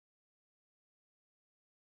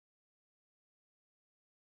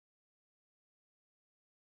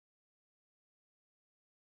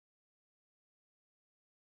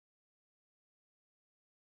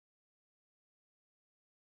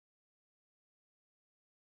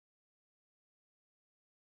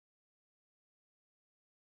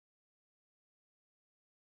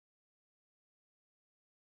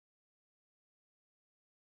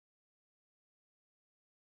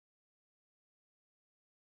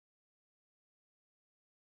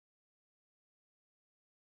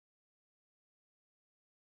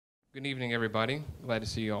Good evening, everybody. Glad to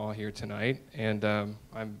see you all here tonight. And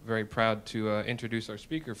I'm very proud to introduce our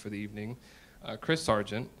speaker for the evening, Chris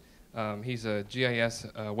Sergent. He's a GIS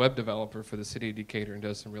web developer for the city of Decatur and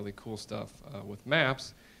does some really cool stuff with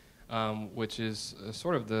maps, which is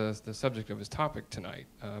sort of the subject of his topic tonight,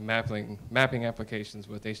 mapping applications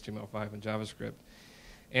with HTML5 and JavaScript.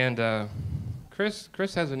 And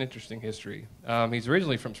Chris has an interesting history. He's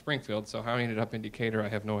originally from Springfield, so how he ended up in Decatur, I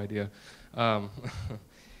have no idea.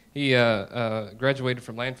 He graduated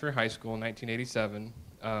from Lanphier High School in 1987,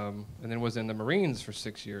 and then was in the Marines for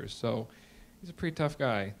 6 years, so he's a pretty tough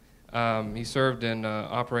guy. He served in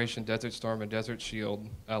Operation Desert Storm and Desert Shield,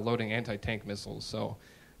 loading anti-tank missiles, so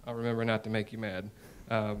I'll remember not to make you mad.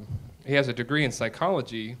 He has a degree in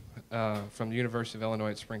psychology from the University of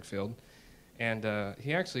Illinois at Springfield, and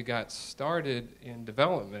he actually got started in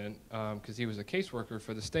development because he was a caseworker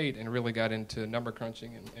for the state and really got into number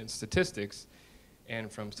crunching and statistics. And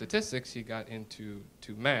from statistics, he got into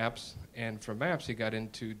maps, and from maps, he got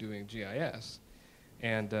into doing GIS.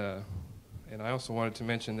 And I also wanted to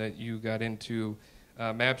mention that you got into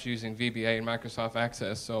maps using VBA and Microsoft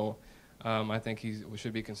Access, so I think he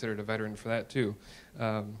should be considered a veteran for that too.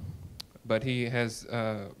 But he has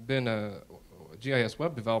been a GIS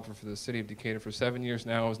web developer for the city of Decatur for 7 years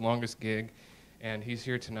now, his longest gig. And he's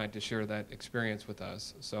here tonight to share that experience with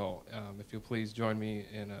us. So if you'll please join me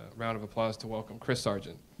in a round of applause to welcome Chris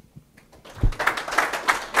Sergent.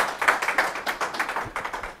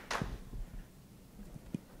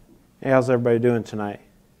 Hey, how's everybody doing tonight?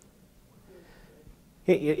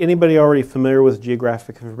 Hey, anybody already familiar with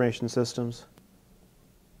geographic information systems?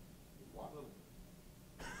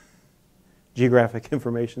 Geographic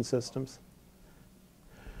information systems?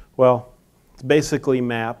 Well, it's basically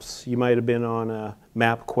maps. You might have been on a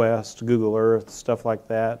MapQuest, Google Earth, stuff like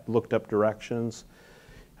that, looked up directions.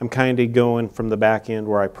 I'm kind of going from the back end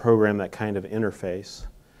where I program that kind of interface.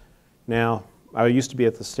 Now, I used to be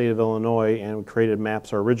at the state of Illinois and we created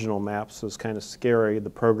maps, our original maps. So it was kind of scary. The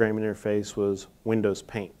programming interface was Windows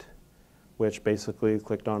Paint, which basically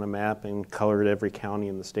clicked on a map and colored every county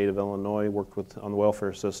in the state of Illinois, worked on the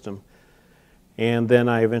welfare system. And then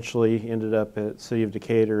I eventually ended up at City of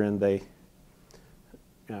Decatur, and they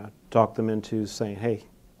talked them into saying, hey,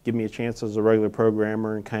 give me a chance as a regular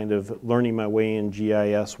programmer and kind of learning my way in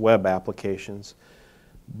GIS web applications.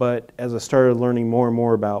 But as I started learning more and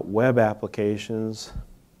more about web applications,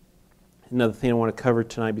 another thing I want to cover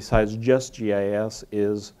tonight besides just GIS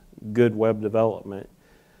is good web development.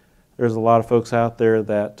 There's a lot of folks out there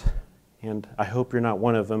that, and I hope you're not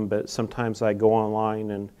one of them, but sometimes I go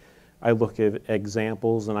online and I look at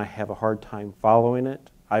examples and I have a hard time following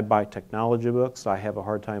it. I buy technology books. I have a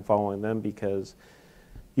hard time following them because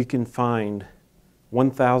you can find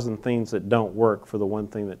 1,000 things that don't work for the one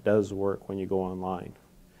thing that does work when you go online.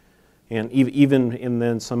 And even in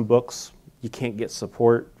then some books, you can't get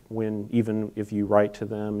support when even if you write to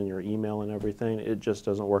them in your email and everything, it just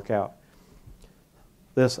doesn't work out.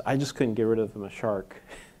 This, I just couldn't get rid of them, a shark.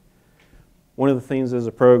 One of the things as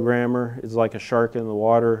a programmer is like a shark in the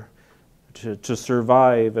water. To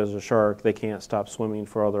survive as a shark, they can't stop swimming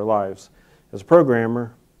for all their lives. As a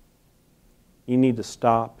programmer, you need to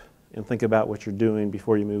stop and think about what you're doing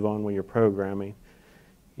before you move on when you're programming.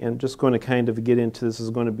 And just going to kind of get into this is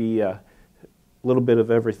going to be a little bit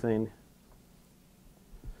of everything.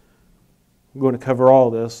 I'm going to cover all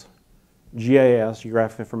this. GIS,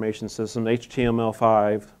 Geographic Information System,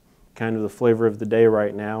 HTML5, kind of the flavor of the day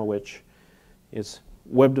right now, which is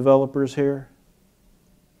web developers here.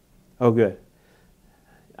 Oh, good.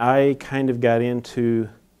 I kind of got into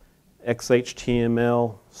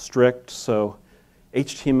XHTML strict, so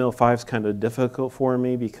HTML5 is kind of difficult for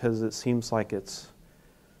me because it seems like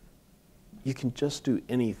you can just do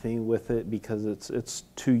anything with it because it's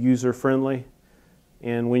too user-friendly.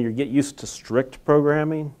 And when you get used to strict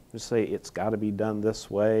programming, you say it's got to be done this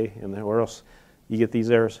way, and then or else you get these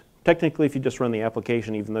errors. Technically, if you just run the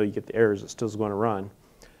application, even though you get the errors, it's still going to run.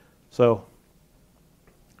 So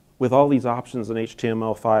with all these options in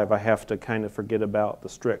HTML5, I have to kind of forget about the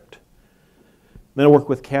strict. Then I work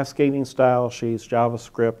with cascading style sheets,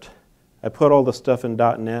 JavaScript. I put all the stuff in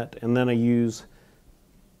 .NET, and then I use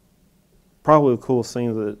probably the coolest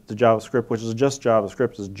thing, the JavaScript, which is just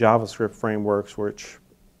JavaScript, is JavaScript frameworks, which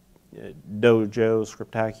Dojo,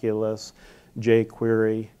 Scriptaculous,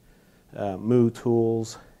 jQuery,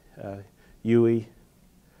 MooTools, UI,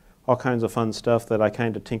 all kinds of fun stuff that I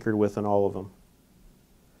kind of tinkered with in all of them.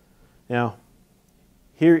 Now,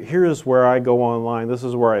 here is where I go online. This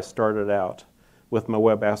is where I started out with my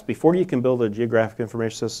web apps. Before you can build a Geographic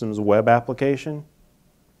Information Systems web application,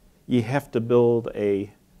 you have to build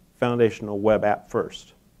a foundational web app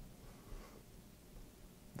first.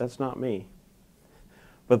 That's not me.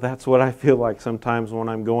 But that's what I feel like sometimes when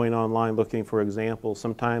I'm going online looking for examples.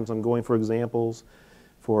 Sometimes I'm going for examples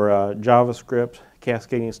for JavaScript,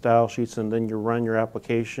 cascading style sheets, and then you run your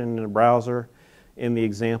application in a browser, and the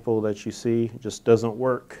example that you see just doesn't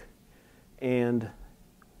work. And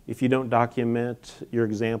if you don't document your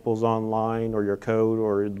examples online or your code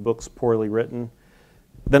or the book's poorly written,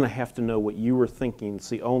 then I have to know what you were thinking. It's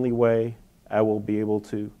the only way I will be able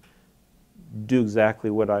to do exactly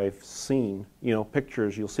what I've seen. You know,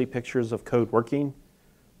 pictures, you'll see pictures of code working,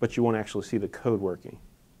 but you won't actually see the code working.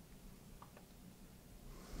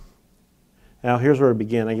 Now here's where I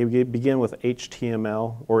begin. I begin with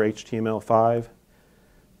HTML or HTML5.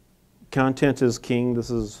 Content is king. This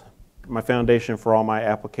is my foundation for all my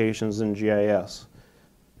applications in GIS.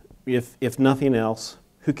 If nothing else,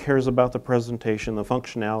 who cares about the presentation, the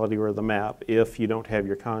functionality, or the map if you don't have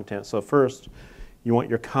your content? So first, you want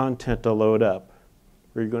your content to load up,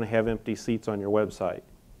 or you're going to have empty seats on your website.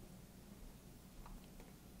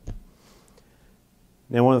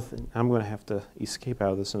 Now, I'm going to have to escape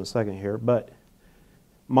out of this in a second here, but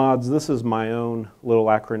mods, this is my own little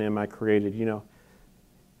acronym I created. You know,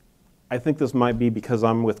 I think this might be because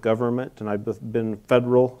I'm with government, and I've been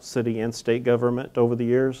federal, city, and state government over the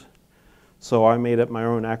years. So I made up my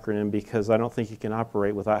own acronym because I don't think you can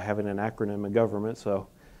operate without having an acronym in government. So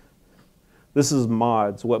this is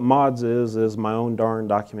mods. What mods is my own darn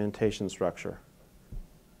documentation structure.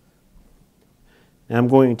 Now I'm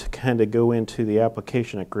going to kind of go into the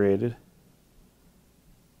application I created.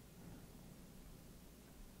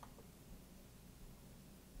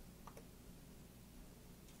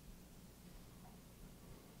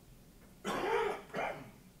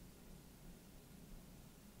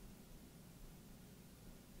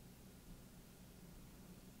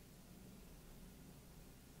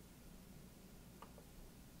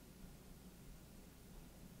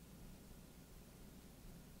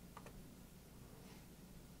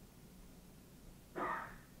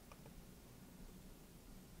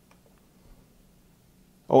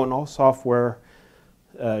 Oh, and all software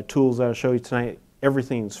tools that I'll show you tonight,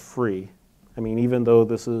 everything's free. I mean, even though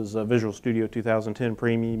this is a Visual Studio 2010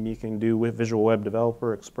 Premium, you can do with Visual Web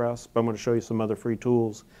Developer, Express, but I'm going to show you some other free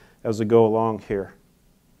tools as we go along here.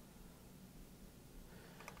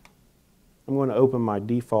 I'm going to open my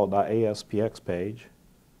default.aspx page.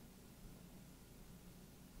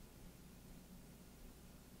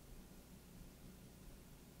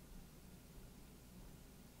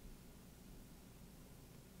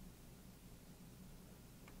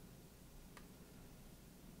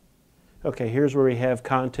 Okay, here's where we have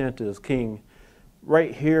content is king.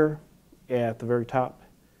 Right here at the very top,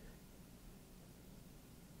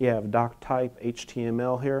 you have doc type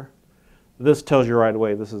HTML here. This tells you right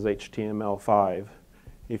away this is HTML5.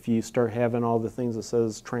 If you start having all the things that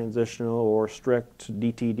says transitional or strict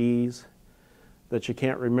DTDs that you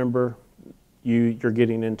can't remember, you're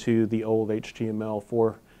getting into the old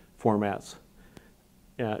HTML4 formats.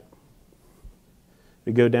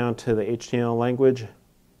 We go down to the HTML language.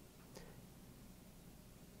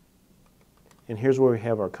 And here's where we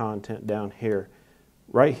have our content down here.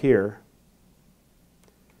 Right here,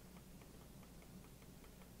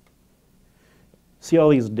 see all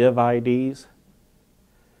these div IDs?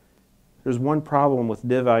 There's one problem with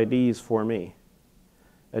div IDs for me.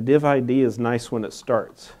 A div ID is nice when it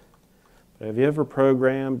starts. But have you ever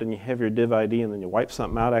programmed and you have your div ID and then you wipe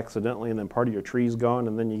something out accidentally and then part of your tree's gone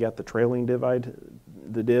and then you got the trailing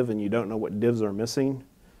div and you don't know what divs are missing?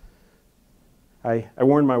 I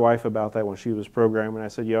warned my wife about that when she was programming. I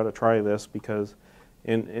said, you ought to try this because,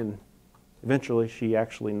 and eventually she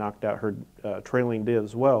actually knocked out her trailing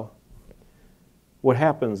divs. Well, what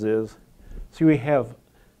happens is, see we have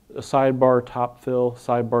a sidebar top fill,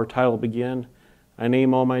 sidebar title begin. I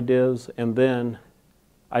name all my divs and then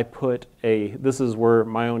I put this is where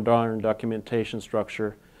my own darn documentation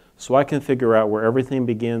structure, so I can figure out where everything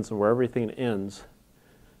begins and where everything ends.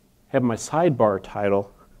 Have my sidebar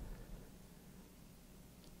title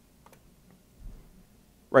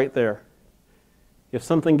right there. If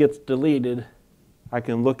something gets deleted, I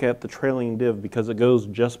can look at the trailing div because it goes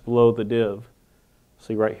just below the div.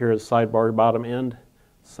 See right here is sidebar bottom end,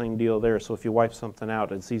 same deal there. So if you wipe something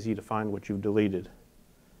out, it's easy to find what you've deleted.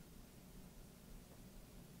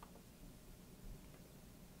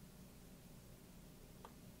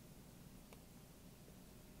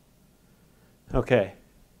 Okay.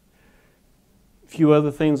 A few other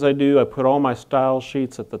things I do, I put all my style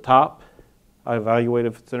sheets at the top. I evaluate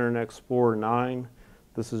if it's Internet Explorer 9.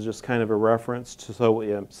 This is just kind of a reference to,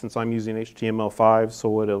 so since I'm using HTML5,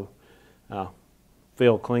 so it'll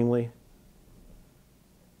fail cleanly.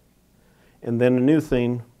 And then a new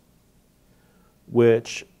thing,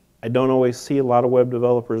 which I don't always see a lot of web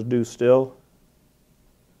developers do still.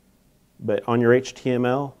 But on your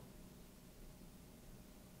HTML,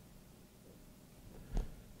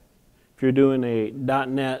 if you're doing a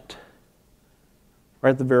 .NET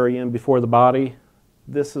right at the very end before the body,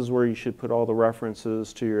 this is where you should put all the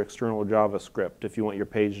references to your external JavaScript if you want your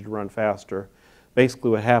page to run faster.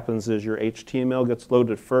 Basically what happens is your HTML gets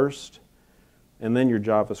loaded first, and then your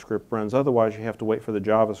JavaScript runs. Otherwise, you have to wait for the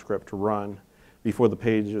JavaScript to run before the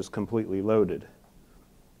page is completely loaded.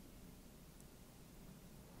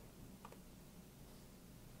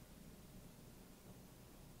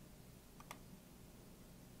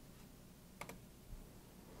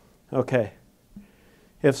 Okay,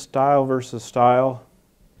 if style versus style,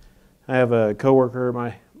 I have a coworker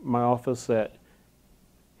in my office that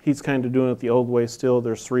he's kind of doing it the old way still.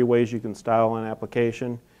 There's 3 ways you can style an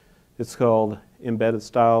application. It's called embedded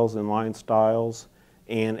styles, inline styles,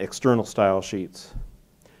 and external style sheets.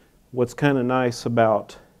 What's kind of nice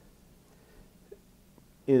about,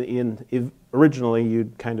 originally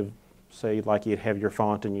you'd kind of say like you'd have your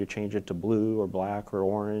font and you change it to blue or black or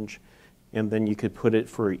orange, and then you could put it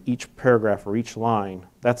for each paragraph or each line.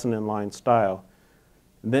 That's an inline style.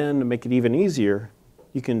 Then to make it even easier,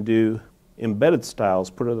 you can do embedded styles,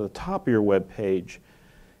 put it at the top of your web page,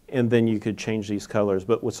 and then you could change these colors.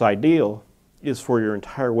 But what's ideal is for your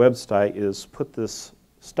entire website is put this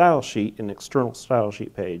style sheet in an external style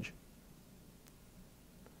sheet page.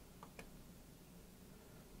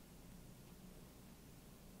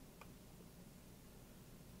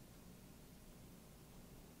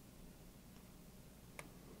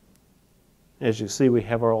 As you see, we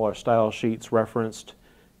have all our style sheets referenced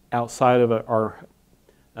outside of our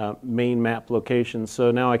main map location.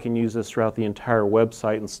 So now I can use this throughout the entire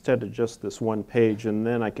website instead of just this one page, and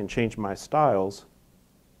then I can change my styles.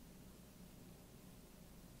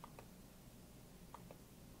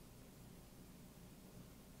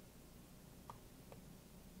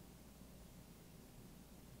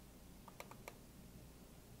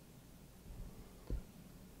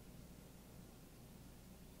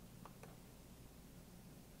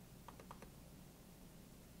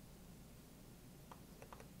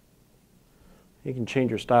 You can change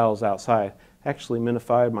your styles outside. I actually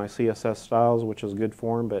minified my CSS styles, which is good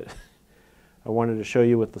form, but I wanted to show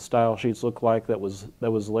you what the style sheets look like that was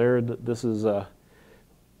layered. This is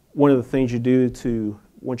one of the things you do to,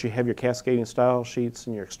 once you have your cascading style sheets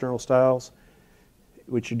and your external styles,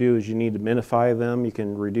 what you do is you need to minify them. You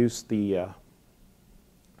can reduce the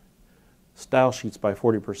style sheets by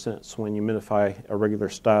 40%, so when you minify a regular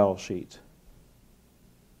style sheet.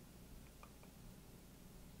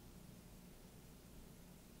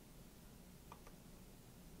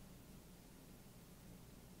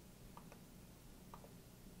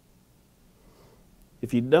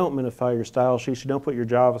 If you don't minify your style sheets, you don't put your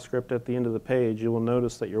JavaScript at the end of the page, you will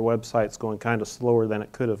notice that your website's going kind of slower than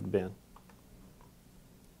it could have been.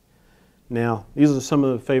 Now, these are some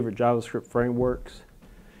of the favorite JavaScript frameworks.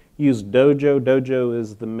 Use Dojo. Dojo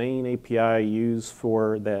is the main API I use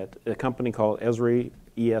for that, a company called Esri,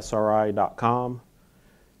 esri.com.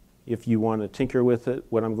 If you want to tinker with it,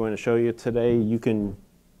 what I'm going to show you today, you can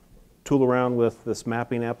tool around with this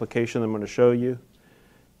mapping application I'm going to show you.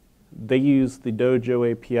 They use the Dojo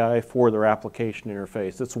API for their application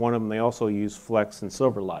interface. It's one of them. They also use Flex and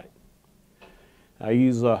Silverlight. I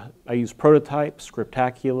use Prototype,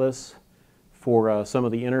 Scriptaculous for some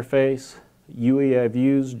of the interface. UE I've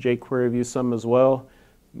used, jQuery I've used some as well.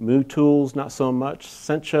 MooTools, not so much.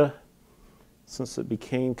 Sencha, since it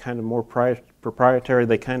became kind of more proprietary,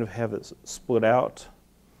 they kind of have it split out,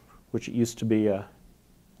 which it used to be,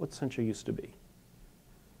 what Sencha used to be?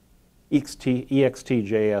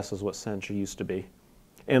 EXT.js is what Sencha used to be.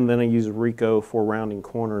 And then I use Rico for rounding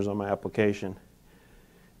corners on my application.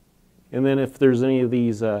 And then if there's any of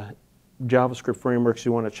these JavaScript frameworks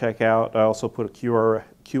you want to check out, I also put a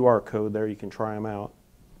QR code there. You can try them out.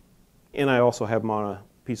 And I also have them on a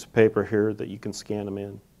piece of paper here that you can scan them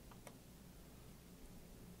in.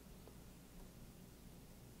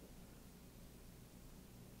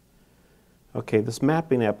 Okay, this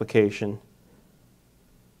mapping application,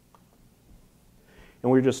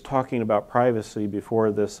 and we were just talking about privacy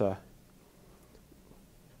before this. I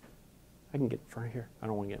can get in front of here. I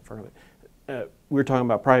don't want to get in front of it. We were talking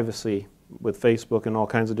about privacy with Facebook and all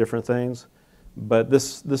kinds of different things. But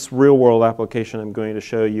this real-world application I'm going to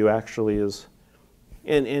show you actually is,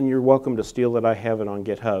 and you're welcome to steal it. I have it on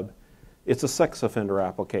GitHub. It's a sex offender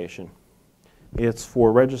application. It's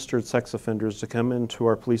for registered sex offenders to come into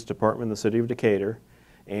our police department in the city of Decatur,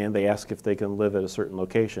 and they ask if they can live at a certain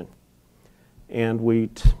location. And we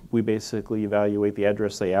basically evaluate the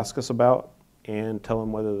address they ask us about, and tell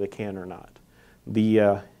them whether they can or not.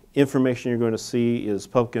 The information you're going to see is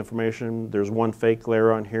public information. There's one fake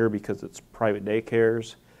layer on here because it's private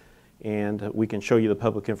daycares, and we can show you the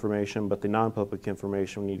public information, but the non-public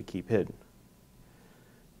information we need to keep hidden.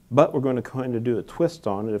 But we're going to kind of do a twist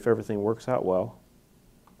on it if everything works out well.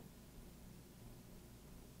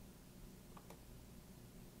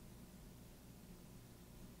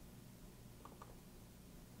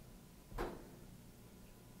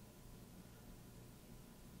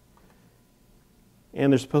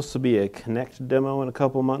 And there's supposed to be a Connect demo in a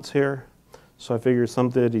couple months here. So I figured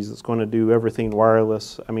something that's going to do everything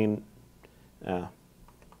wireless. I mean,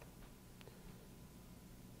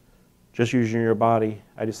 just using your body,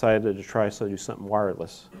 I decided to try to do something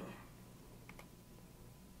wireless.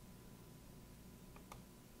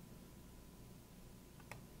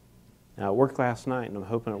 Now, it worked last night, and I'm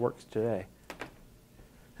hoping it works today.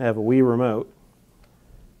 I have a Wii remote.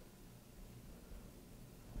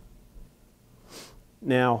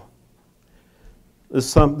 Now,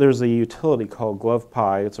 there's a utility called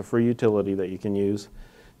GlovePi. It's a free utility that you can use.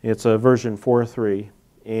 It's a version 4.3,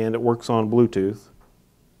 and it works on Bluetooth. Is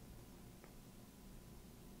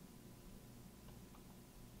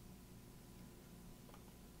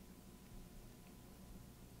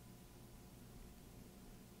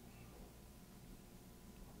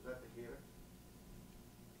that Decatur?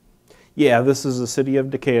 Yeah, this is the city of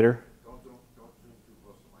Decatur. Don't zoom too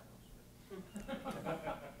close to my house.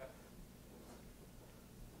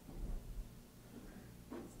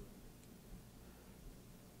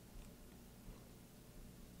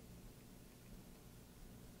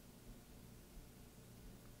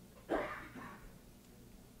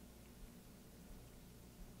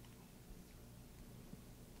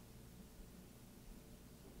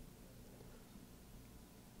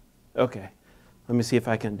 Okay, let me see if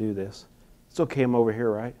I can do this. It's okay, I'm over here,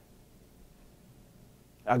 right?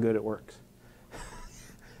 How good it works.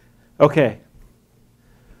 Okay,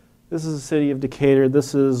 this is the city of Decatur.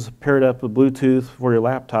 This is paired up with Bluetooth for your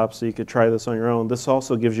laptop, so you could try this on your own. This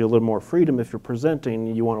also gives you a little more freedom if you're presenting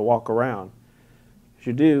and you want to walk around. What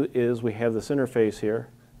you do is we have this interface here,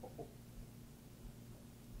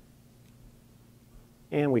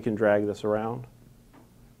 and we can drag this around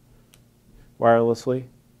wirelessly.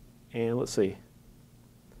 And let's see,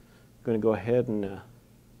 I'm going to go ahead and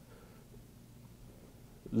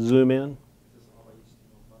zoom in. Is this all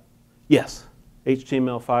HTML5? Yes,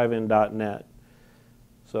 HTML5 and .NET.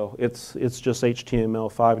 So it's just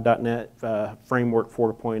HTML5.NET Framework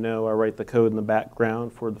 4.0. I write the code in the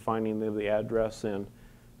background for the finding of the address in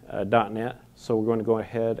 .NET. So we're going to go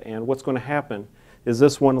ahead, and what's going to happen is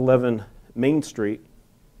this 111 Main Street.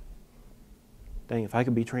 Dang, if I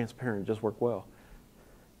could be transparent, it'd just work well.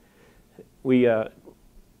 The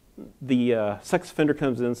sex offender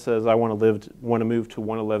comes in and says, I want to move to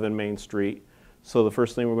 111 Main Street. So the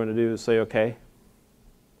first thing we're going to do is say, okay,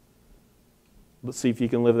 let's see if you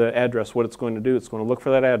can live that address. What it's going to do, it's going to look for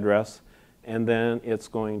that address, and then it's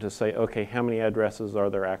going to say, okay, how many addresses are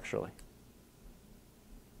there actually?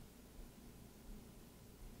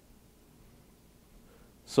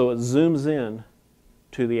 So it zooms in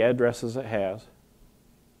to the addresses it has.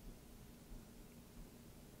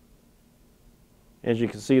 As you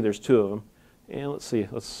can see, there's two of them. And let's see,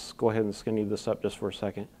 let's go ahead and skinny this up just for a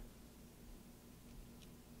second.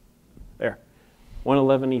 There.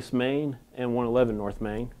 111 East Main and 111 North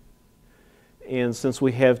Main. And since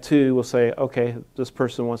we have two, we'll say, okay, this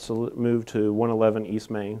person wants to move to 111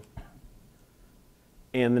 East Main.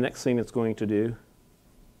 And the next thing it's going to do,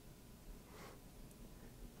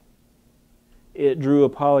 it drew a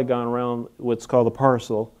polygon around what's called a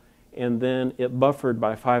parcel, and then it buffered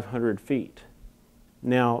by 500 feet.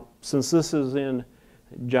 Now, since this is in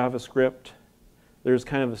JavaScript, there's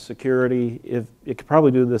kind of a security. If it could probably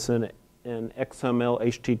do this in an XML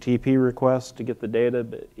HTTP request to get the data,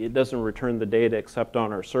 but it doesn't return the data except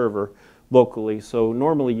on our server locally. So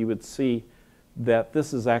normally you would see that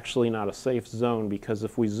this is actually not a safe zone, because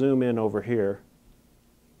if we zoom in over here,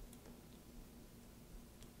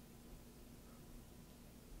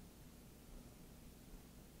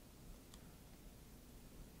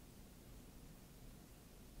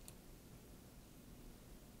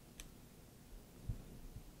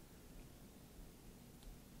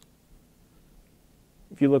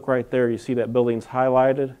 if you look right there, you see that building's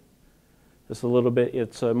highlighted just a little bit.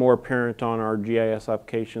 It's more apparent on our GIS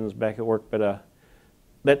applications back at work, but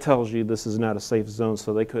that tells you this is not a safe zone,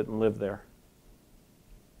 so they couldn't live there.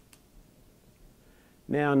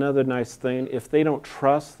 Now, another nice thing, if they don't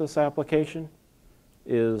trust this application,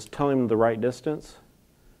 is telling them the right distance.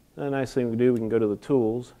 The nice thing we do, we can go to the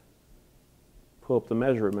tools, pull up the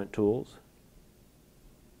measurement tools,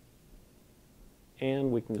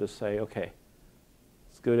 And we can just say, okay,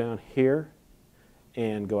 let's go down here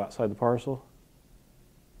and go outside the parcel.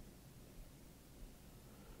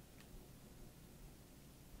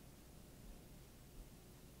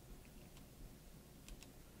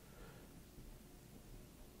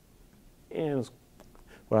 And it's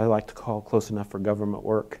what I like to call close enough for government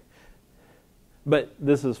work. But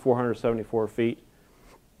this is 474 feet.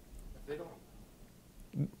 If they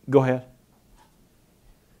don't, Go ahead.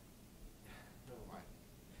 never mind.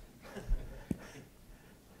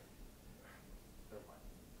 Never mind.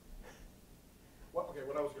 Well, okay,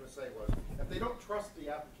 what I was gonna say was, if they don't trust the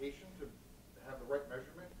application to have the right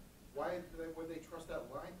measurement, would they trust that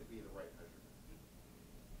line to be the right measurement?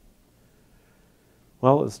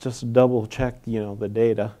 Well, it's just to double check, the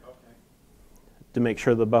data Okay. to make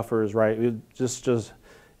sure the buffer is right. It's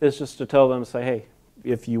just to tell them, say, hey,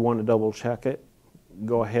 if you want to double check it,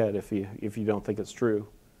 go ahead. If you don't think it's true.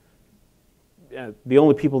 The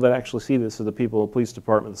only people that actually see this are the people in the police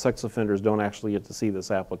department. The sex offenders don't actually get to see this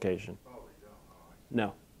application. Oh, they don't. Oh, I see.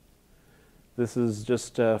 No. This is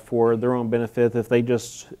just for their own benefit. If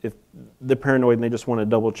they're paranoid and they just want to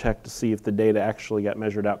double check to see if the data actually got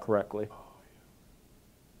measured out correctly.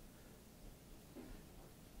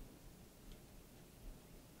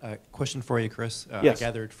 Oh, Question for you, Chris. Yes. I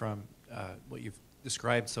gathered from what you've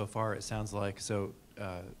described so far, it sounds like,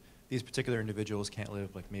 these particular individuals can't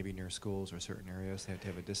live like maybe near schools or certain areas. They have to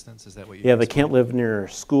have a distance. Is that what you Yeah, they can't live near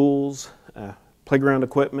schools, playground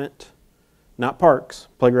equipment, not parks,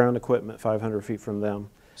 playground equipment 500 feet from them.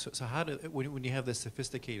 So how do, when you have this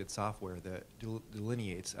sophisticated software that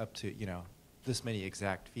delineates up to, this many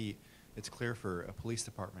exact feet, it's clear for a police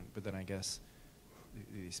department, but then I guess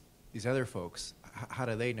these other folks, how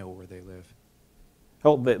do they know where they live?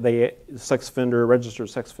 Oh, registered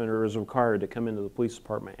sex offender is required to come into the police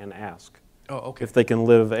department and ask Oh, okay. if they can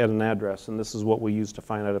live at an address, and this is what we use to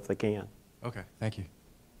find out if they can. Okay, thank you.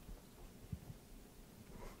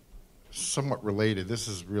 somewhat related. This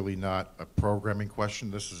is really not a programming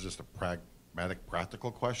question. This is just a pragmatic,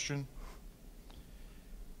 practical question.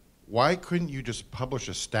 Why couldn't you just publish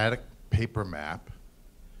a static paper map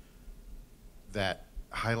that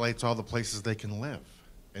highlights all the places they can live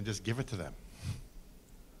and just give it to them?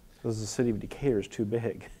 Because the city of Decatur is too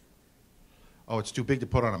big. Oh, it's too big to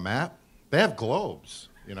put on a map? They have globes,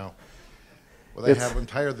 you know. Well, they have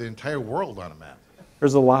the entire world on a map.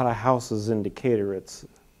 There's a lot of houses in Decatur. It's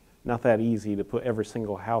not that easy to put every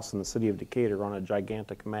single house in the city of Decatur on a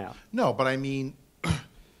gigantic map. No, but I mean,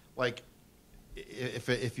 like,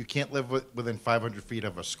 if you can't live within 500 feet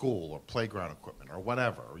of a school or playground equipment or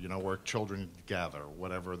whatever, you know, where children gather,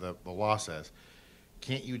 whatever the law says,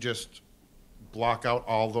 can't you just block out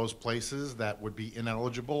all those places that would be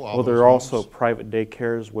ineligible? Well, there are also private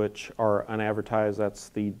daycares which are unadvertised. That's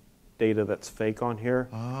the data that's fake on here.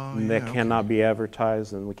 Oh, And yeah, that cannot be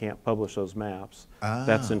advertised, and we can't publish those maps.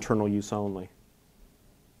 That's Ah. internal use only.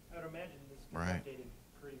 I would imagine this gets Right. updated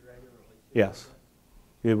pretty regularly. too, Yes.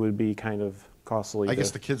 Uh-huh. It would be kind of costly. I guess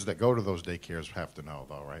the kids that go to those daycares have to know,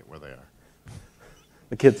 though, right, where they are,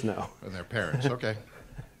 the kids know. and their parents. Okay.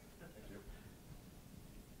 Thank you.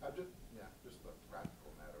 Just a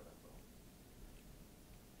practical matter. That's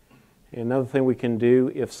all. Another thing we can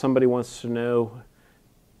do, if somebody wants to know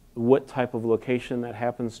what type of location that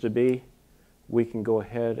happens to be, we can go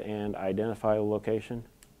ahead and identify a location.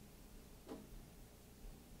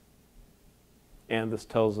 And this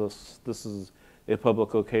tells us this is a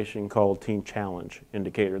public location called Teen Challenge in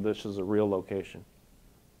Decatur. This is a real location.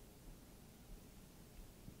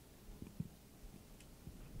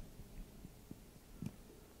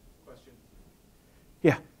 Question.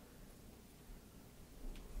 Yeah.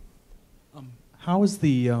 How is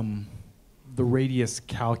the radius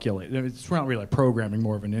calculated? It's not really programming,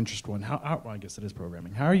 more of an interest one. Well, I guess it is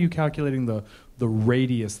programming. How are you calculating the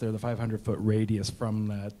radius there, the 500-foot radius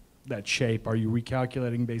from that shape? Are you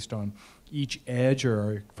recalculating based on each edge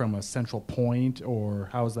or from a central point, or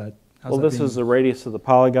how's that? Well, this is the radius of the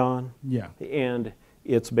polygon, Yeah. and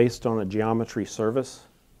it's based on a geometry service.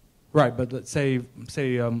 Right, but let's say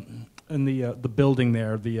in the building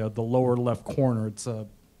there, the lower left corner, it's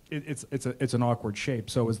an awkward shape.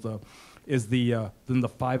 So is the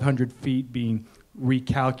 500 feet being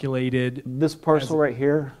recalculated? This parcel right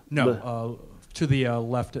here? No, to the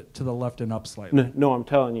left and up slightly. No, I'm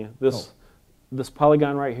telling you, this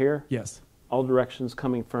polygon right here, Yes. all directions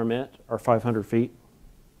coming from it are 500 feet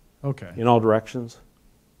Okay. in all directions.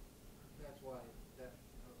 That's why, I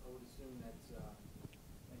would assume that's,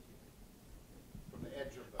 thank you. From the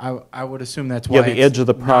edge of the I would assume that's why Yeah, the it's edge of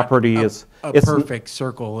the not property a, is a it's perfect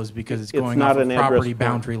circle is because it's it's going not off of an address property point.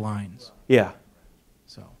 boundary lines. Yeah.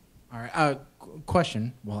 So, all right.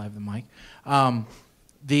 question while I have the mic.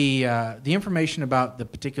 The information about the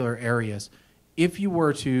particular areas, if you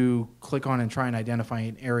were to click on and try and identify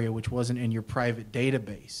an area which wasn't in your private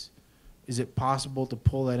database, is it possible to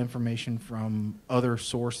pull that information from other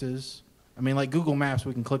sources? I mean, like Google Maps,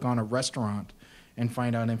 we can click on a restaurant and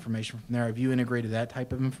find out information from there. Have you integrated that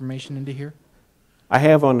type of information into here? I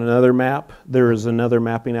have on another map. There is another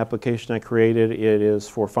mapping application I created. It is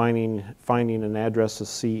for finding an address to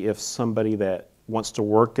see if somebody that wants to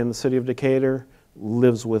work in the city of Decatur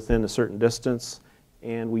lives within a certain distance.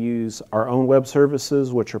 And we use our own web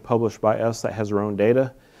services, which are published by us, that has their own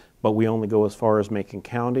data, but we only go as far as Macon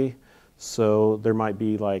County. So there might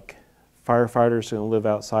be like firefighters who live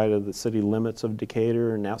outside of the city limits of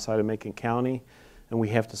Decatur and outside of Macon County, and we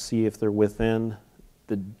have to see if they're within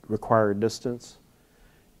the required distance.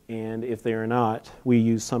 And if they are not, we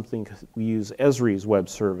use Esri's web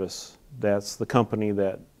service. That's the company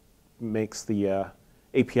that makes the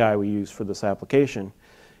API we use for this application.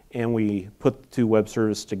 And we put the two web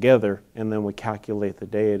services together, and then we calculate the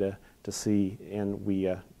data to see, and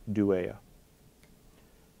we do a...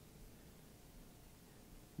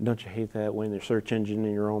 Don't you hate that when your search engine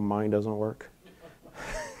in your own mind doesn't work?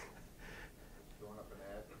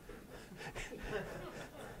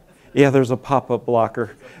 Yeah, there's a pop-up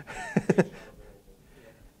blocker.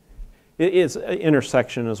 It is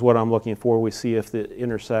intersection is what I'm looking for. We see if it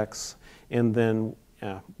intersects, and then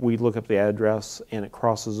we look up the address, and it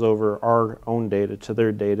crosses over our own data to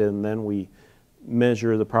their data, and then we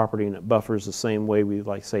measure the property, and it buffers the same way. We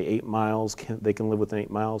like say 8 miles. They can live within 8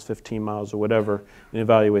 miles, 15 miles, or whatever, and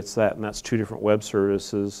evaluates that. And that's two different web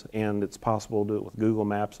services, and it's possible to do it with Google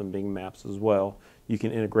Maps and Bing Maps as well. You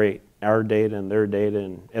can integrate our data and their data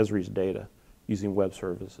and Esri's data using web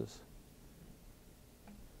services.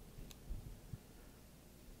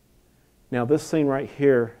 Now this thing right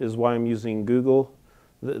here is why I'm using Google.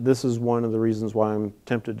 This is one of the reasons why I'm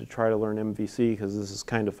tempted to try to learn MVC, because this is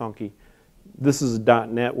kind of funky. This is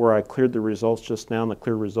 .NET where I cleared the results just now, and the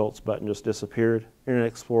clear results button just disappeared. Internet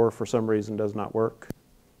Explorer for some reason does not work.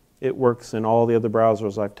 It works in all the other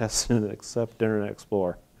browsers I've tested except Internet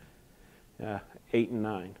Explorer. 8 and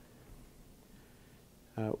 9.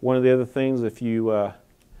 One of the other things, if you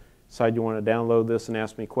decide you want to download this and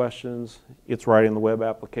ask me questions, it's right in the web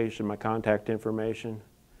application, my contact information.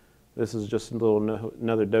 This is just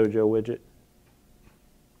another Dojo widget.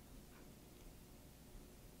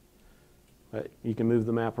 But you can move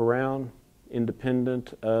the map around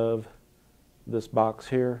independent of this box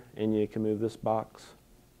here, and you can move this box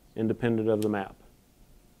independent of the map.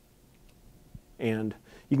 And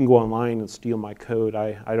you can go online and steal my code.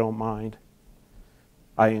 I don't mind.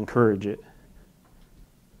 I encourage it.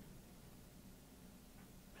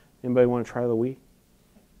 Anybody want to try the Wii?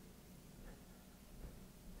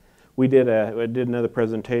 I did another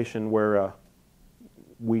presentation where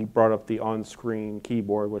we brought up the on-screen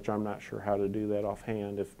keyboard, which I'm not sure how to do that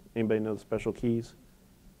offhand. If anybody knows the special keys?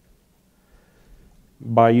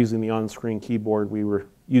 By using the on-screen keyboard, we were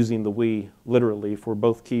using the Wii literally for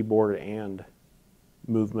both keyboard and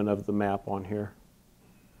movement of the map on here.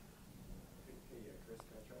 Hey, Chris,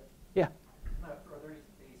 can I try it? Yeah. Are there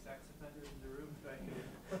any sex offenders in the room that I can...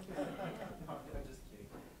 No, I'm just kidding.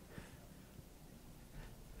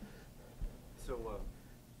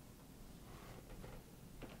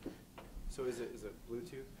 So is it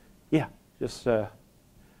Bluetooth? Yeah, just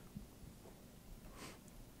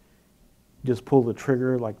pull the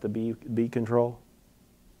trigger like the B control.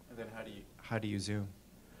 And then how do you zoom?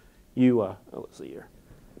 Let's see here.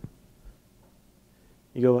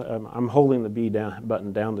 You go. I'm holding the B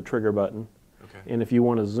button down, the trigger button. Okay. And if you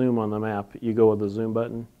want to zoom on the map, you go with the zoom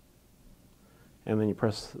button, and then you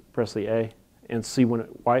press the A, and see when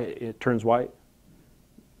it turns white.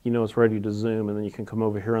 You know it's ready to zoom, and then you can come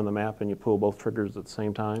over here on the map and you pull both triggers at the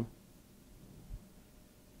same time.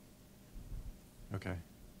 Okay.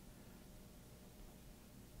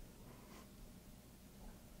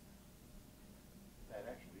 That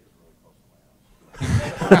actually is really close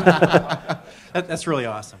to my house. That's really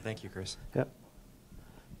awesome. Thank you, Chris. Yep.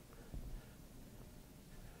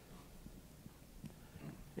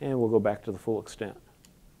 And we'll go back to the full extent.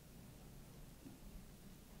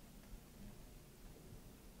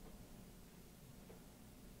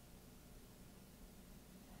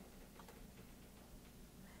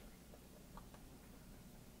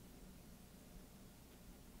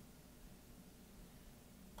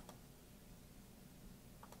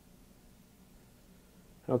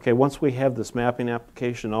 Okay, once we have this mapping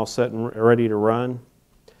application all set and ready to run,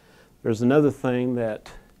 there's another thing that,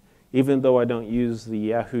 even though I don't use the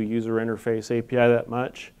Yahoo user interface API that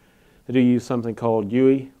much, I do use something called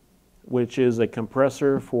UI, which is a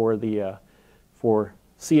compressor for for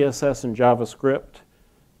CSS and JavaScript.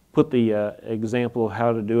 Put the example of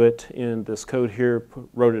how to do it in this code here,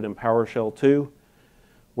 wrote it in PowerShell 2,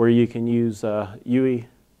 where you can use UE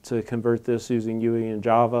to convert this using UE and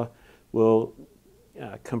Java. Will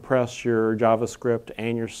compress your JavaScript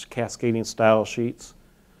and your cascading style sheets.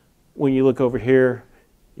 When you look over here,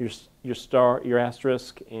 your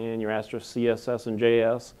asterisk and your asterisk CSS and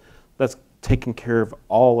JS, that's taking care of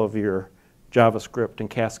all of your JavaScript and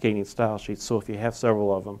cascading style sheets. So if you have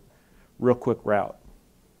several of them, real quick route.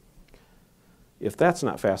 If that's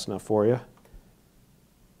not fast enough for you,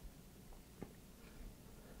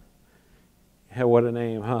 yeah, what a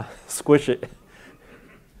name, huh? Squish it.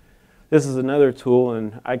 This is another tool,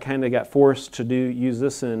 and I kind of got forced to use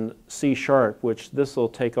this in C#, which this will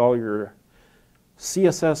take all your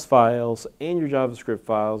CSS files and your JavaScript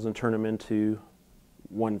files and turn them into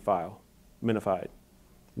one file, minified,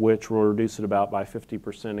 which will reduce it about by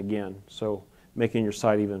 50% again, so making your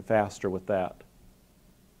site even faster with that.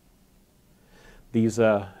 These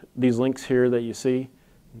links here that you see,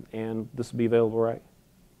 and this will be available, right?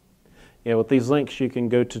 Yeah, with these links you can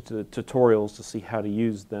go to the tutorials to see how to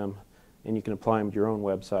use them, and you can apply them to your own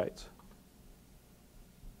websites.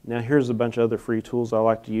 Now here's a bunch of other free tools I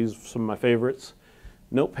like to use, some of my favorites.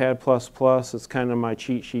 Notepad++, it's kind of my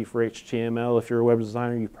cheat sheet for HTML. If you're a web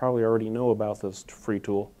designer, you probably already know about this free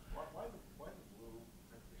tool. Why the blue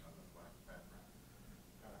printing on the black background?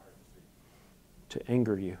 Kind of hard to see. To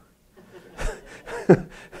anger you.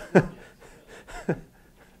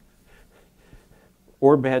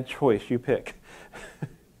 Or bad choice, you pick.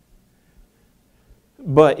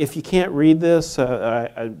 But if you can't read this,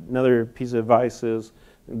 another piece of advice is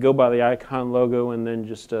go by the icon logo and then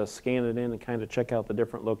just scan it in and kind of check out the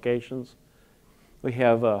different locations. We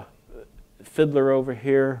have Fiddler over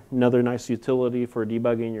here, another nice utility for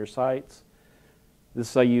debugging your sites.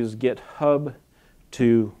 This I use GitHub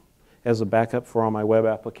as a backup for all my web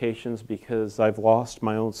applications because I've lost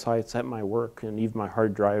my own sites at my work and even my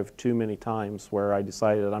hard drive too many times where I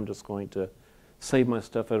decided I'm just going to save my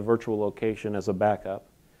stuff at a virtual location as a backup.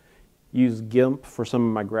 Use GIMP for some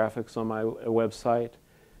of my graphics on my website.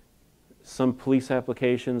 Some police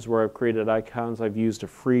applications where I've created icons, I've used a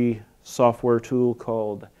free software tool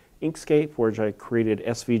called Inkscape, where I created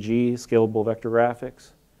SVG, Scalable Vector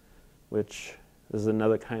Graphics, which is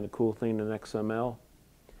another kind of cool thing in XML.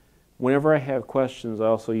 Whenever I have questions, I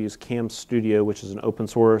also use Cam Studio, which is an open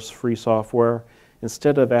source free software.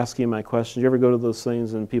 Instead of asking my questions, you ever go to those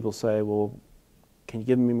things and people say, well, can you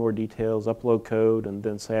give me more details, upload code, and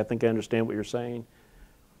then say, I think I understand what you're saying.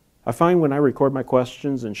 I find when I record my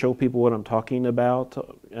questions and show people what I'm talking about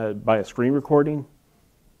by a screen recording,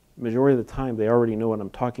 majority of the time they already know what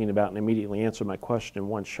I'm talking about and immediately answer my question in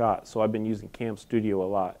one shot. So I've been using Cam Studio a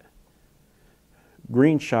lot.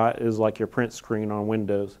 Green Shot is like your print screen on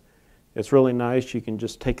Windows. It's really nice. You can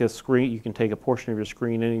just take a screen, you can take a portion of your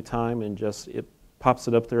screen anytime and just, it pops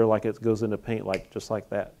it up there like it goes into Paint, just like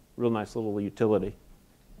that. Real nice little utility.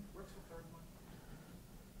 What's the third one?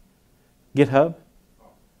 GitHub.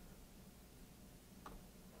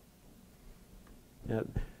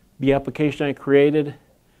 The application I created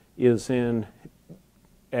is in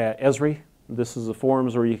Esri. This is the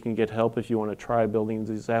forums where you can get help if you want to try building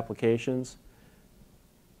these applications.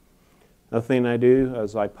 Another thing I do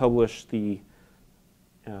is I publish the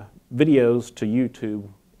videos to YouTube,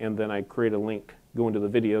 and then I create a link going to the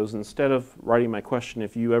videos. Instead of writing my question,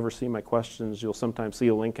 if you ever see my questions, you'll sometimes see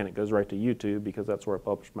a link and it goes right to YouTube because that's where I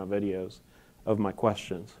publish my videos of my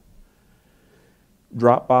questions.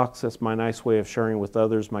 Dropbox, that's my nice way of sharing with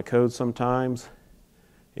others my code sometimes.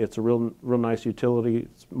 It's a real nice utility.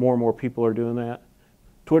 More and more people are doing that.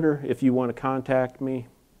 Twitter, if you want to contact me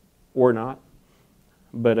or not.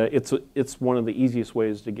 But it's one of the easiest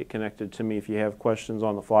ways to get connected to me if you have questions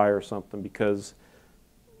on the fly or something, because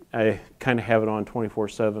I kind of have it on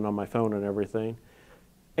 24/7 on my phone and everything.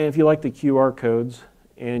 And if you like the QR codes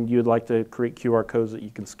and you'd like to create QR codes that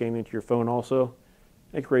you can scan into your phone also,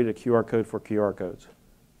 I created a QR code for QR codes.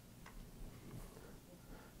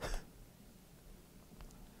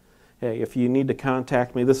 Hey, if you need to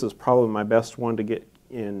contact me, this is probably my best one to get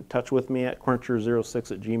in touch with me at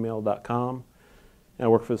cruncher06@gmail.com. I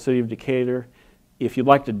work for the city of Decatur. If you'd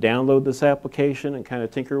like to download this application and kind of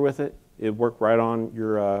tinker with it, it'll work right on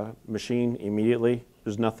your machine immediately.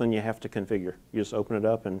 There's nothing you have to configure. You just open it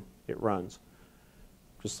up and it runs,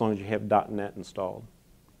 just as long as you have .NET installed.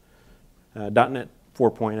 .NET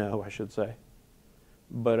 4.0, I should say.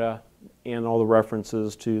 But and all the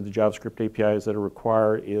references to the JavaScript APIs that are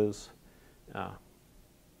required is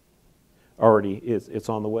it's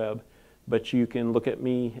on the web. but you can look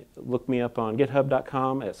me up on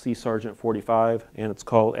github.com at csargent45, and it's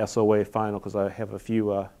called SOA Final because I have a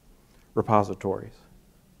few repositories.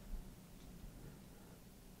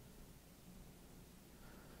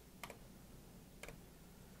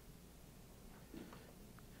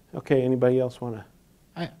 Okay, anybody else want to?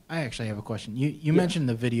 I actually have a question. You mentioned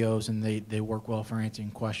the videos and they work well for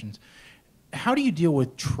answering questions. How do you deal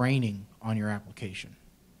with training on your application?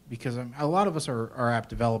 Because a lot of us are app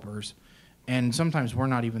developers, and sometimes we're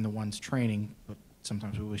not even the ones training, but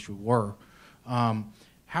sometimes we wish we were.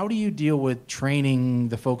 How do you deal with training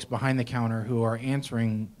the folks behind the counter who are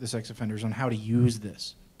answering the sex offenders on how to use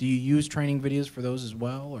this? Do you use training videos for those as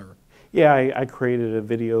well, or? Yeah, I created a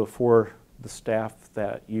video for the staff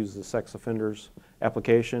that use the sex offenders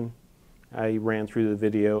application. I ran through the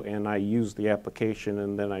video and I used the application,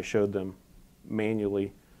 and then I showed them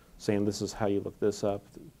manually saying this is how you look this up,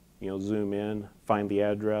 zoom in, find the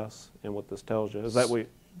address, and what this tells you. Is that what?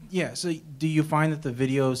 Yeah, so do you find that the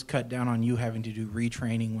videos cut down on you having to do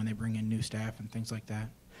retraining when they bring in new staff and things like that?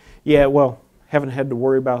 Yeah, well, haven't had to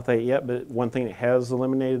worry about that yet, but one thing it has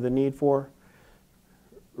eliminated the need for,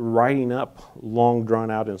 writing up long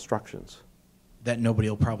drawn out instructions. That nobody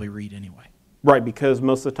will probably read anyway. Right, because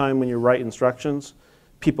most of the time when you write instructions,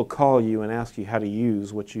 people call you and ask you how to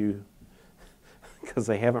use what you, because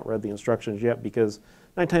they haven't read the instructions yet, because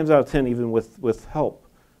 9 times out of 10, even with help,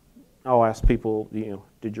 I'll ask people,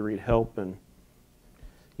 did you read help? And,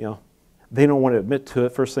 they don't want to admit to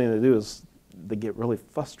it. First thing they do is they get really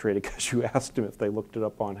frustrated because you asked them if they looked it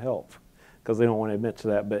up on help, because they don't want to admit to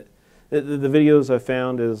that. But the videos I've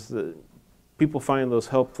found is that people find those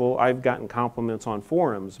helpful. I've gotten compliments on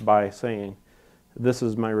forums by saying, this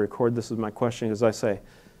is my record, this is my question, because I say,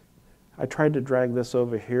 I tried to drag this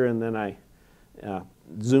over here and then I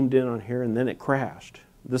zoomed in on here and then it crashed.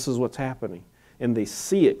 This is what's happening. And they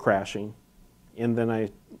see it crashing, and then I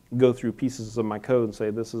go through pieces of my code and say,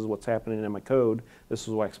 this is what's happening in my code, this is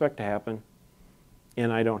what I expect to happen,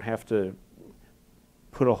 and I don't have to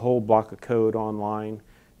put a whole block of code online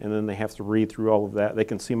and then they have to read through all of that. They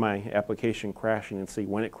can see my application crashing and see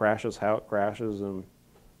when it crashes, how it crashes, and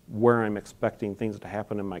where I'm expecting things to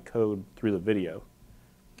happen in my code through the video.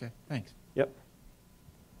 Okay, thanks. Yep.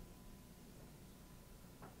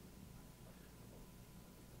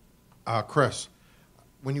 Chris,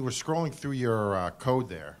 when you were scrolling through your code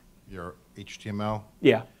there, your HTML,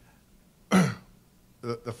 Yeah.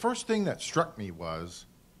 the first thing that struck me was,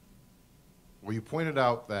 well, you pointed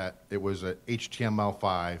out that it was a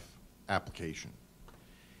HTML5 application.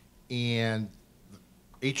 And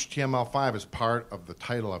HTML5 is part of the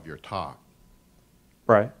title of your talk.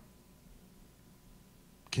 Right.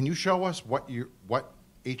 Can you show us what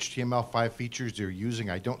HTML5 features you're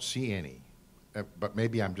using? I don't see any, but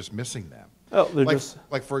maybe I'm just missing them. Oh, they're just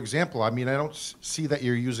like for example, I don't see that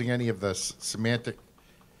you're using any of the semantic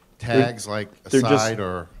tags like aside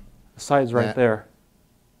or asides right that. there.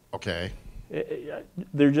 Okay.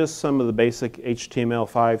 They're just some of the basic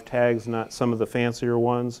HTML5 tags, not some of the fancier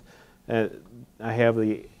ones. I have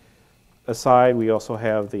the aside. We also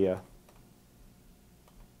have the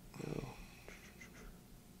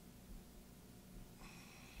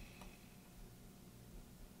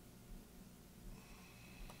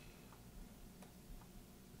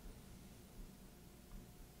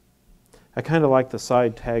I kind of like the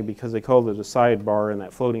side tag because they call it a sidebar, and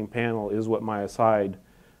that floating panel is what my aside,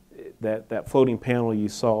 that floating panel you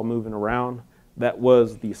saw moving around, that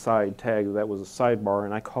was the side tag. That was a sidebar,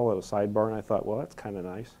 and I call it a sidebar, and I thought, well, that's kind of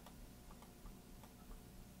nice.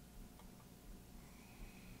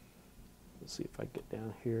 Let's see if I get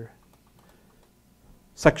down here.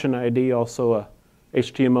 Section ID, also a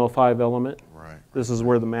HTML5 element. Right. This is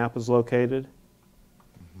where the map is located.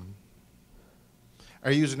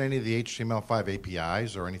 Are you using any of the HTML5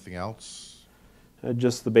 APIs or anything else?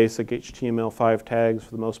 Just the basic HTML5 tags for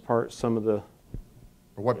the most part. Some of the.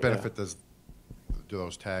 Or what benefit do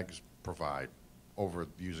those tags provide over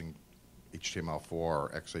using HTML4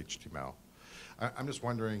 or XHTML? I'm just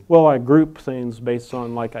wondering. Well, I group things based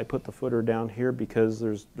on, like, I put the footer down here because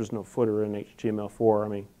there's no footer in HTML4. I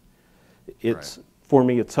mean, it's Right. For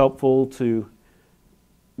me, it's helpful to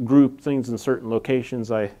group things in certain locations.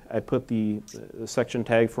 I put the section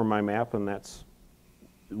tag for my map, and that's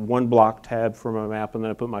one block tab for my map, and then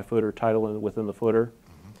I put my footer title within the footer.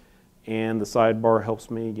 And the sidebar helps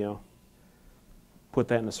me, put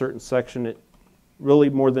that in a certain section. It really,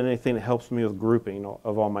 more than anything, it helps me with grouping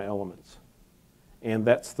of all my elements. And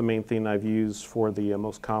that's the main thing I've used for the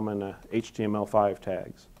most common HTML5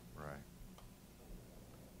 tags. Right.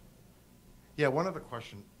 Yeah, one other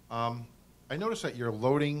question. I noticed that you're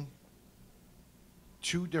loading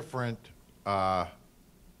two different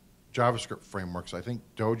JavaScript frameworks. I think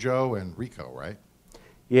Dojo and Rico, right?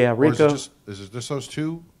 Yeah, Or is Rico. it just those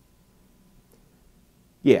two?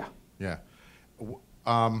 Yeah. Yeah.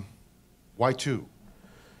 Why two?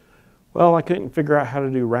 Well, I couldn't figure out how to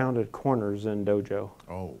do rounded corners in Dojo.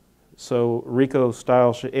 Oh. So Rico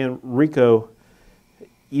style, and Rico,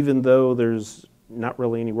 even though there's not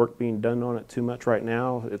really any work being done on it too much right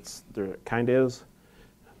now, there kind of is,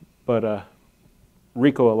 but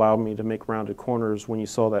Rico allowed me to make rounded corners. When you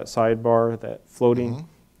saw that sidebar, that floating,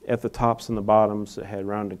 at the tops and the bottoms, it had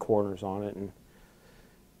rounded corners on it. And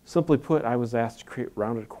simply put, I was asked to create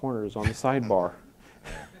rounded corners on the sidebar.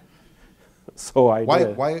 So I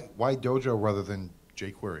did. Why Dojo rather than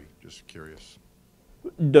jQuery? Just curious.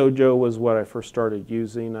 Dojo was what I first started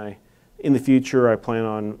using. In the future, I plan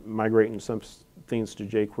on migrating some things to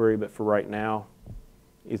jQuery, but for right now,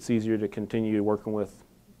 it's easier to continue working with,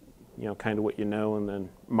 kind of what you know, and then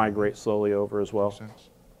migrate slowly over as well. Makes sense.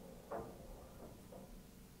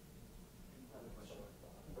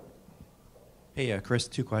 Hey, Chris,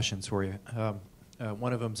 two questions for you.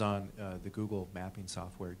 One of them's on the Google mapping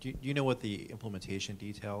software. Do you know what the implementation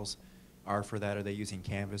details are for that? Are they using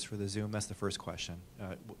Canvas for the zoom? That's the first question.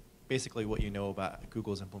 Basically, what you know about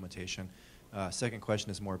Google's implementation. Second question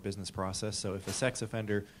is more business process. So if a sex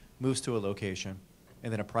offender moves to a location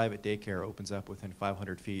and then a private daycare opens up within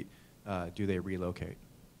 500 feet, do they relocate?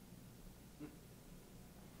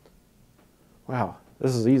 Wow,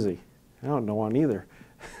 this is easy. I don't know one either.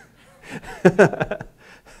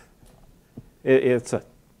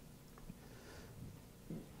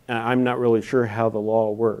 I'm not really sure how the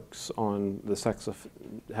law works on the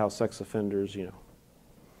how sex offenders, when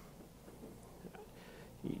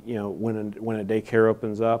a daycare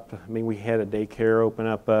opens up. I mean, we had a daycare open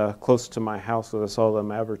up close to my house, so I saw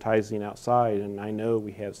them advertising outside, and I know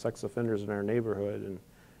we have sex offenders in our neighborhood, and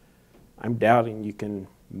I'm doubting you can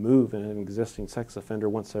move an existing sex offender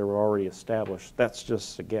once they were already established. That's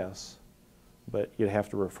just a guess, but you'd have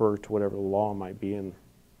to refer to whatever the law might be, and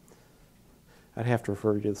I'd have to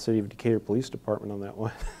refer to the City of Decatur Police Department on that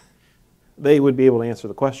one. They would be able to answer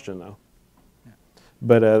the question, though. Yeah.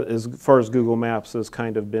 But as far as Google Maps has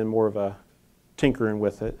kind of been more of a tinkering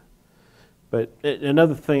with it. But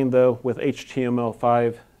another thing, though, with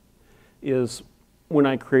HTML5 is when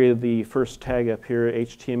I created the first tag up here,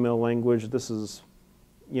 HTML language, this is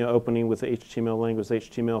opening with the HTML language,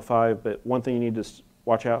 HTML5, but one thing you need to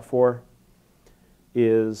watch out for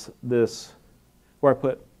is this, where I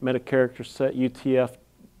put meta character set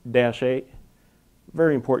UTF-8.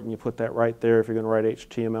 Very important you put that right there if you're going to write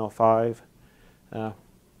HTML5.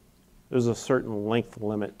 There's a certain length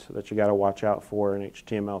limit that you got to watch out for in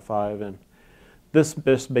HTML5, and this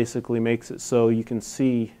basically makes it so you can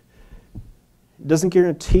see. It doesn't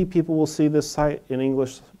guarantee people will see this site in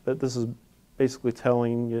English, but this is basically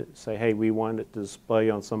telling you, say, hey, we want it to display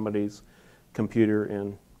on somebody's computer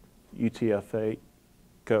in UTF-8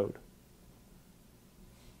 code.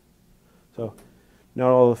 So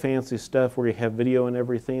not all the fancy stuff where you have video and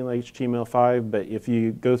everything like HTML5, but if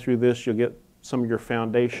you go through this, you'll get some of your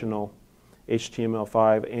foundational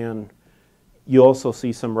HTML5, and you also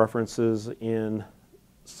see some references in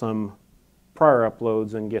some prior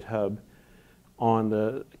uploads in GitHub on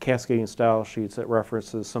the cascading style sheets that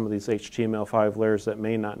references some of these HTML5 layers that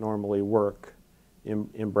may not normally work in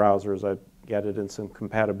browsers. I've got it in some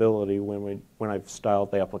compatibility when I've styled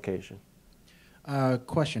the application.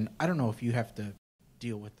 Question, I don't know if you have to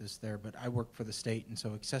deal with this there, but I work for the state, and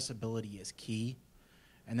so accessibility is key.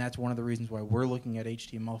 And that's one of the reasons why we're looking at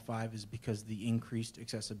HTML5 is because the increased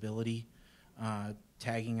accessibility,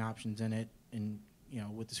 tagging options in it, and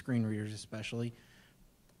with the screen readers especially.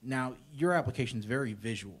 Now, your application is very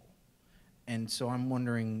visual, and so I'm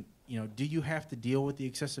wondering, do you have to deal with the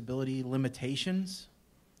accessibility limitations?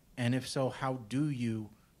 And if so, how do you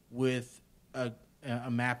with a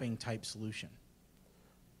mapping type solution?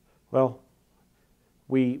 Well,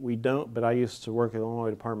 we don't, but I used to work at the Illinois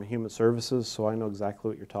Department of Human Services, so I know exactly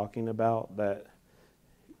what you're talking about. That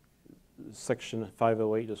Section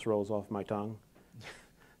 508 just rolls off my tongue.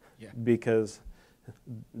 Yeah. Because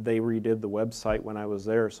they redid the website when I was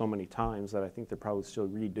there so many times that I think they're probably still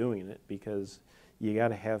redoing it, because you got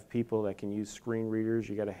to have people that can use screen readers.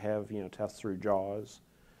 You got to have tests through JAWS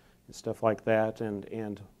and stuff like that,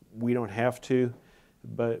 and we don't have to.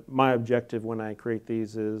 But my objective when I create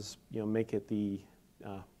these is make it the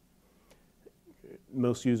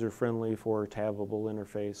most user-friendly for a tabbable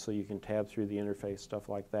interface, so you can tab through the interface, stuff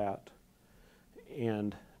like that.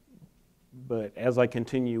 And But as I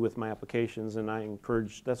continue with my applications, and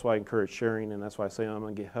that's why I encourage sharing, and that's why I say I'm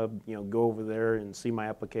on GitHub, go over there and see my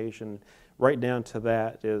application. Right down to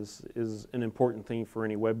that is an important thing for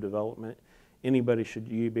any web development. Anybody should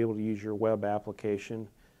be able to use your web application.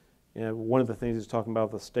 And one of the things he's talking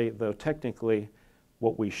about the state, though, technically,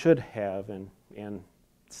 what we should have, and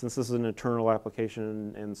since this is an internal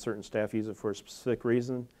application and certain staff use it for a specific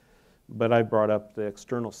reason, but I brought up the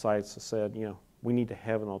external sites and said, we need to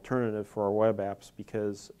have an alternative for our web apps,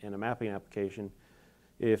 because in a mapping application,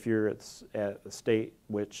 if you're at the state,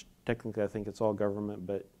 which technically I think it's all government,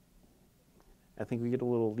 but I think we get a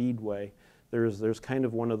little leadway. There's kind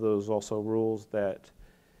of one of those also rules that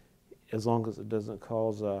as long as it doesn't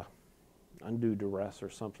cause undue duress or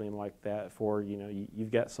something like that for,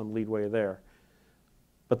 you've got some leadway there.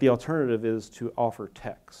 But the alternative is to offer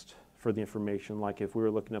text for the information. Like if we were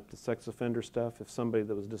looking up the sex offender stuff, if somebody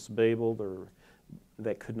that was disabled or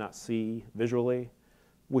that could not see visually,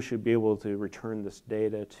 we should be able to return this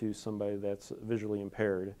data to somebody that's visually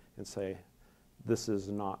impaired and say, this is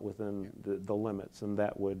not within the limits, and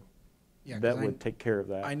that would take care of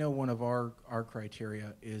that. I know one of our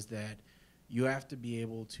criteria is that you have to be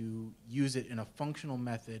able to use it in a functional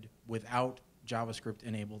method without JavaScript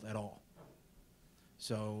enabled at all.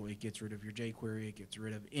 So it gets rid of your jQuery, it gets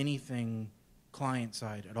rid of anything client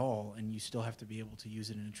side at all, and you still have to be able to use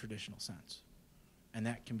it in a traditional sense. And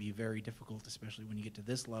that can be very difficult, especially when you get to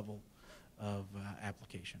this level of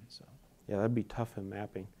application. So Yeah, that'd be tough in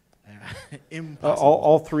mapping. impossible.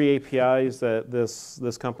 All three APIs that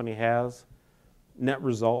this company has, net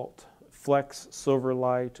result, Flex,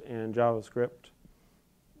 Silverlight, and JavaScript.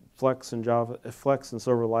 Flex and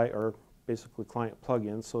Silverlight are basically client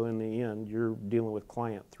plugins, so in the end, you're dealing with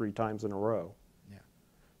client 3 times in a row. Yeah.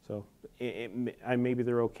 So maybe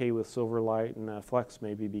they're okay with Silverlight and Flex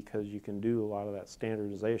maybe because you can do a lot of that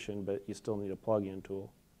standardization, but you still need a plug-in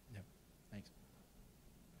tool. Yep. Thanks.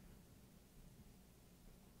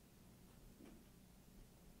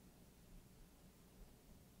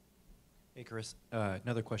 Hey, Chris,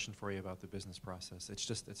 another question for you about the business process.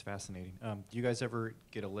 It's fascinating. Do you guys ever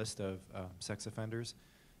get a list of sex offenders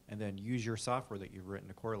and then use your software that you've written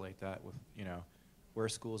to correlate that with, where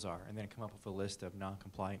schools are, and then come up with a list of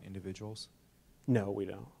non-compliant individuals? No, we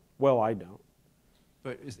don't. Well, I don't.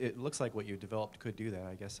 But it looks like what you developed could do that.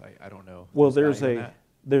 I guess I don't know. Well, There's value in that.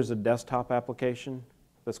 there's a desktop application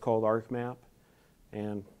that's called ArcMap,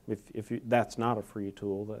 and that's not a free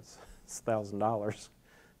tool. That's $1,000.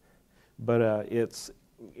 But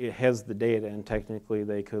it has the data, and technically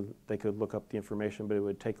they could look up the information, but it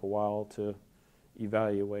would take a while to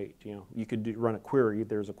evaluate. You could run a query.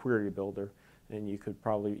 There's a query builder, and you could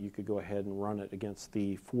go ahead and run it against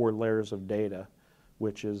the 4 layers of data,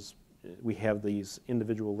 which is we have these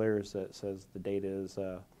individual layers that says the data is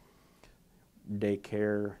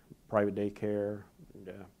daycare, private daycare,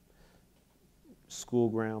 school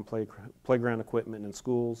ground, playground equipment in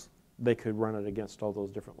schools. They could run it against all those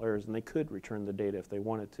different layers, and they could return the data if they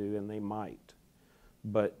wanted to, and they might.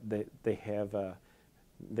 But they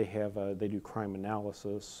do crime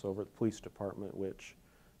analysis over at the police department, which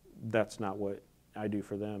that's not what I do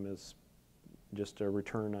for them. Is just to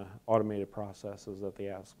return automated processes that they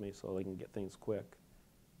ask me so they can get things quick.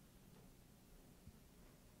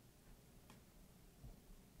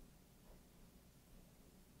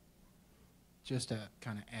 Just to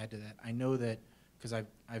kind of add to that, I know that because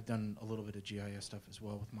I've done a little bit of GIS stuff as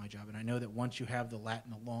well with my job, and I know that once you have the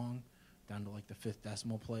Latin along down to like the 5th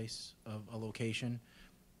decimal place of a location,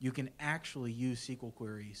 you can actually use SQL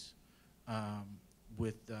queries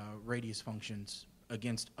with radius functions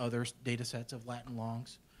against other data sets of Latin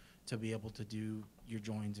longs to be able to do your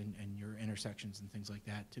joins and your intersections and things like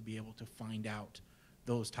that, to be able to find out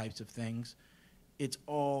those types of things. It's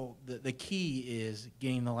all, the key is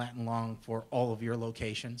getting the Latin long for all of your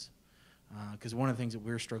locations. Because one of the things that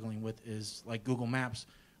we're struggling with is, like, Google Maps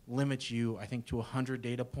limits you, I think, to 100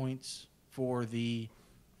 data points for the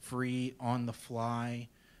free on-the-fly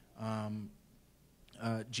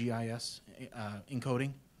GIS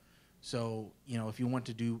encoding. So, if you want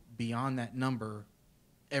to do beyond that number,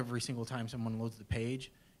 every single time someone loads the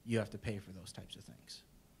page, you have to pay for those types of things.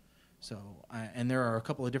 So, and there are a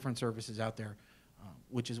couple of different services out there,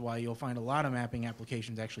 which is why you'll find a lot of mapping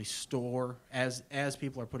applications actually store, as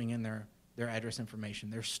people are putting in their address information,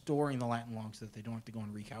 they're storing the Latin long so that they don't have to go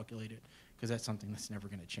and recalculate it, because that's something that's never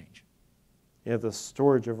going to change. Yeah, the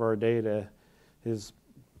storage of our data is,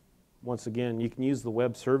 once again, you can use the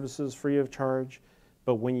web services free of charge,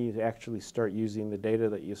 but when you actually start using the data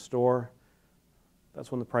that you store,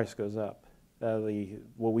 that's when the price goes up.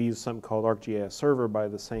 We use something called ArcGIS Server by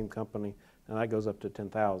the same company, and that goes up to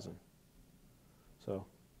 $10,000. So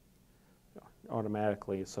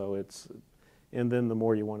automatically, so it's, and then the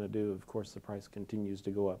more you want to do, of course, the price continues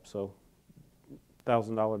to go up. So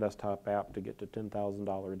 $1,000 desktop app to get to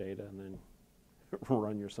 $10,000 data, and then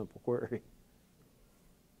run your simple query.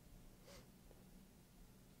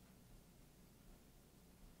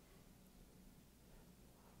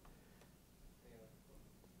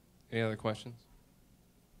 Any other questions?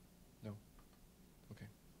 No? Okay.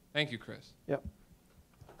 Thank you, Chris. Yep.